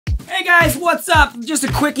Hey guys, what's up? Just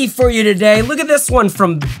a quickie for you today. Look at this one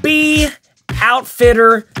from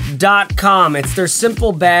boutfitter.com. It's their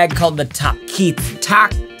simple bag called the Tahquitz.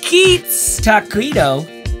 Taquito.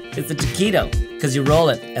 It's a taquito, because you roll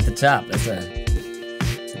it at the top. It's a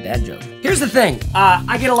dad joke. Here's the thing.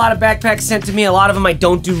 I get a lot of backpacks sent to me. A lot of them I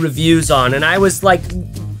don't do reviews on, and I was like,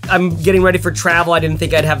 I'm getting ready for travel. I didn't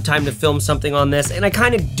think I'd have time to film something on this, and I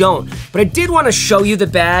kind of don't. But I did want to show you the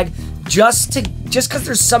bag just because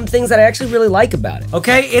there's some things that I actually really like about it.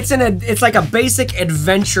 Okay, it's like a basic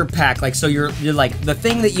adventure pack. Like, so you're like the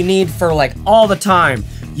thing that you need for like all the time.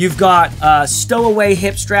 You've got stowaway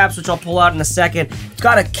hip straps, which I'll pull out in a second. It's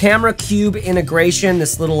got a camera cube integration,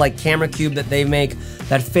 this little like camera cube that they make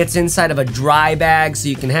that fits inside of a dry bag, so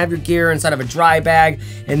you can have your gear inside of a dry bag,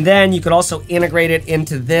 and then you could also integrate it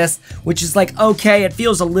into this, which is like, okay, it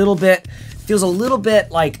feels a little bit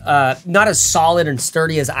like not as solid and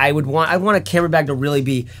sturdy as I would want. I want a camera bag to really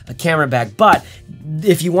be a camera bag, but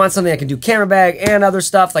if you want something that can do camera bag and other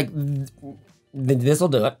stuff, like this will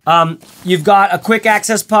do it. You've got a quick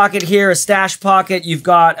access pocket here, a stash pocket. You've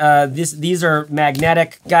got these are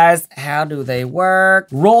magnetic, guys. How do they work?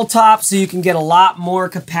 Roll top, so you can get a lot more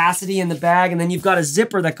capacity in the bag, and then you've got a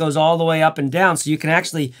zipper that goes all the way up and down, so you can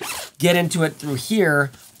actually get into it through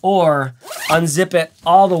here or unzip it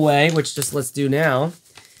all the way, which just let's do now.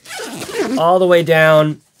 All the way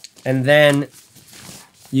down, and then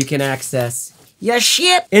you can access your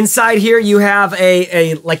shit. Inside here you have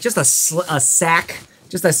like just a sack,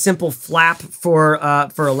 just a simple flap for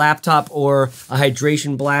a laptop or a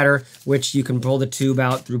hydration bladder, which you can pull the tube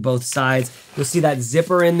out through both sides. You'll see that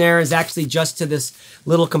zipper in there is actually just to this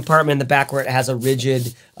little compartment in the back where it has a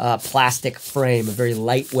rigid plastic frame, a very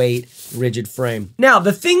lightweight, rigid frame. Now,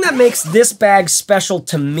 the thing that makes this bag special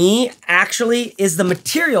to me, actually, is the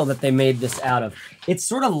material that they made this out of. It's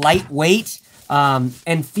sort of lightweight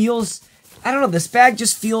and feels, I don't know, this bag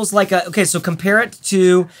just feels like a, okay, so compare it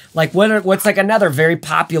to like what's like another very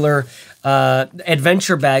popular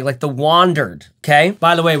adventure bag, like the Wandered, okay?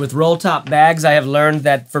 By the way, with roll top bags, I have learned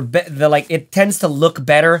that for it tends to look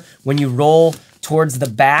better when you roll towards the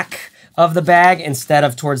back of the bag instead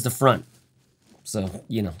of towards the front. So,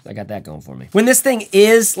 you know, I got that going for me. When this thing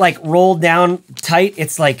is like rolled down tight,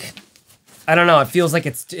 it's like, I don't know, it feels like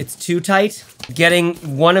it's too tight. Getting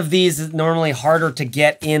one of these is normally harder to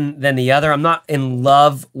get in than the other. I'm not in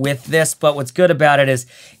love with this, but what's good about it is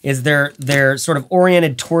they're sort of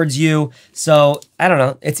oriented towards you. So, I don't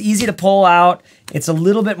know, it's easy to pull out. It's a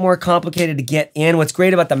little bit more complicated to get in. What's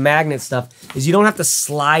great about the magnet stuff is you don't have to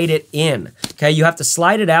slide it in, okay? You have to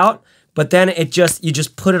slide it out, but then you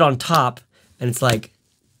just put it on top, and it's like,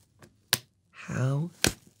 how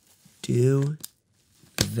do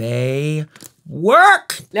they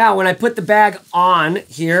work? Now, when I put the bag on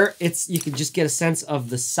here, you can just get a sense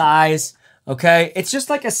of the size, okay? It's just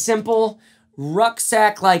like a simple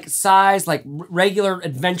rucksack-like size, like regular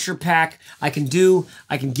adventure pack. I can do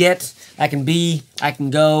all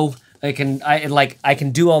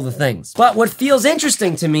the things. But what feels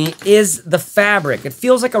interesting to me is the fabric. It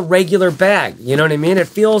feels like a regular bag, you know what I mean? It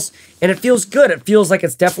feels good. It feels like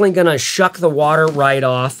it's definitely gonna shuck the water right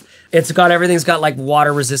off. Everything's got like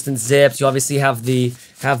water resistant zips. You obviously have the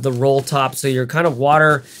roll top, so you're kind of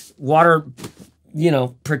water, you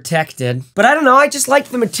know, protected. But I don't know, I just like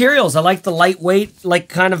the materials. I like the lightweight, like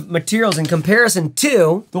kind of materials in comparison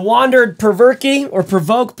to the Wandered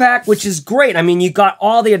Provoke pack, which is great. I mean, you got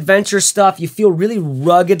all the adventure stuff. You feel really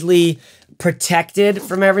ruggedly protected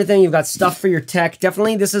from everything. You've got stuff for your tech.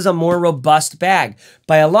 Definitely, this is a more robust bag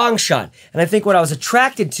by a long shot. And I think what I was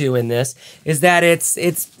attracted to in this is that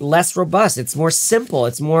it's less robust. It's more simple.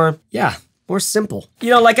 It's more, yeah, more simple. You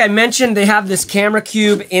know, like I mentioned, they have this camera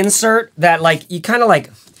cube insert that like, you kind of like,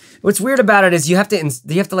 what's weird about it is you have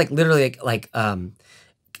to like literally like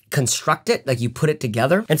construct it, like you put it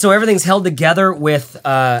together. And so everything's held together with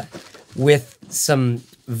some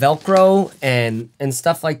Velcro and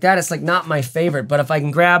stuff like that. It's like not my favorite, but if I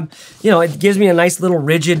can grab, you know, it gives me a nice little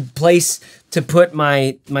rigid place to put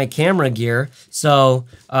my camera gear. So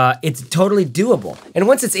it's totally doable. And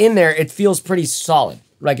once it's in there, it feels pretty solid.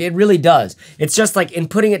 Like, it really does. It's just like, in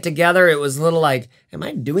putting it together, it was a little like, am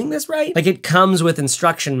I doing this right? Like, it comes with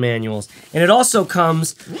instruction manuals. And it also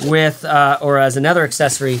comes with, or as another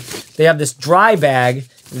accessory, they have this dry bag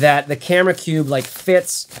that the camera cube like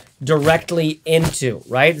fits directly into,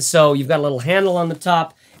 right? So you've got a little handle on the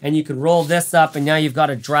top, and you can roll this up, and now you've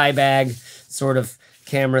got a dry bag sort of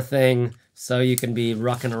camera thing, so you can be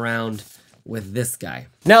rucking around with this guy.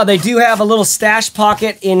 Now, they do have a little stash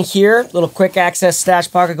pocket in here, little quick access stash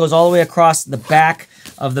pocket, goes all the way across the back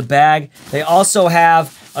of the bag. They also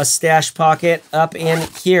have a stash pocket up in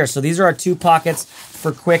here. So these are our 2 pockets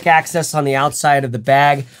for quick access on the outside of the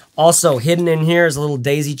bag. Also hidden in here is a little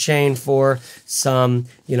daisy chain for some,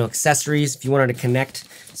 you know, accessories if you wanted to connect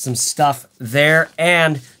some stuff there.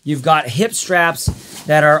 And you've got hip straps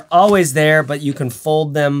that are always there, but you can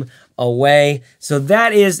fold them away. So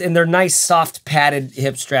that is, and they're nice soft padded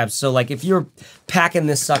hip straps. So like if you're packing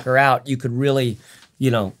this sucker out, you could really, you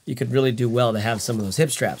know, you could really do well to have some of those hip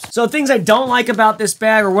straps. So things I don't like about this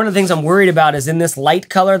bag, or one of the things I'm worried about, is in this light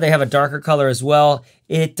color. They have a darker color as well.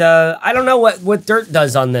 I don't know what dirt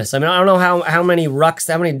does on this. I mean, I don't know how many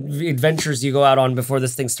rucks, how many adventures you go out on before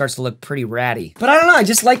this thing starts to look pretty ratty. But I don't know, I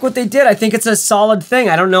just like what they did. I think it's a solid thing.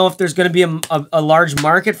 I don't know if there's gonna be a large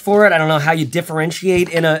market for it. I don't know how you differentiate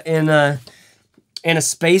in a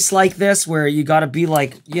space like this where you gotta be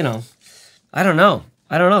like, you know, I don't know.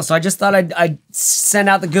 So I just thought I'd send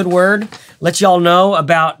out the good word, let y'all know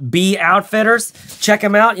about B Outfitters. Check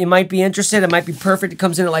them out. You might be interested. It might be perfect. It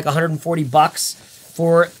comes in at like 140 bucks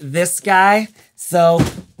for this guy. So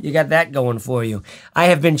you got that going for you. I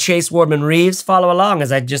have been Chase Wardman Reeves. Follow along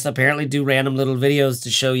as I just apparently do random little videos to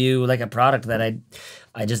show you like a product that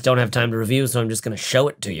I just don't have time to review, so I'm just gonna show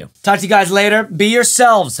it to you. Talk to you guys later. Be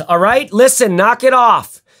yourselves, all right? Listen, knock it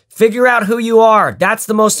off. Figure out who you are. That's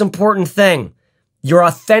the most important thing. Your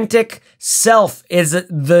authentic self is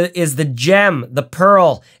the gem, the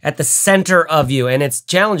pearl at the center of you. And it's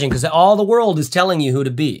challenging because all the world is telling you who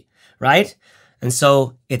to be, right? And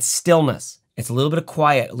so it's stillness. It's a little bit of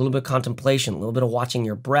quiet, a little bit of contemplation, a little bit of watching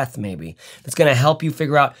your breath maybe. That's gonna help you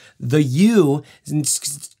figure out the you and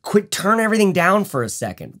quit, turn everything down for a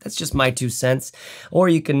second. That's just my 2 cents. Or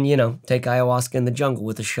you can, you know, take ayahuasca in the jungle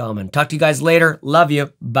with a shaman. Talk to you guys later. Love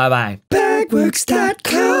you. Bye-bye.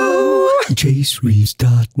 Bagworks.co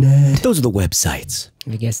JaceReeves.net. Those are the websites.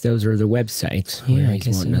 I guess those are the websites. Yeah,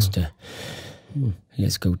 he's wanting us to, I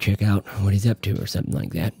guess, go check out what he's up to or something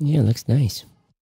like that. Yeah, looks nice.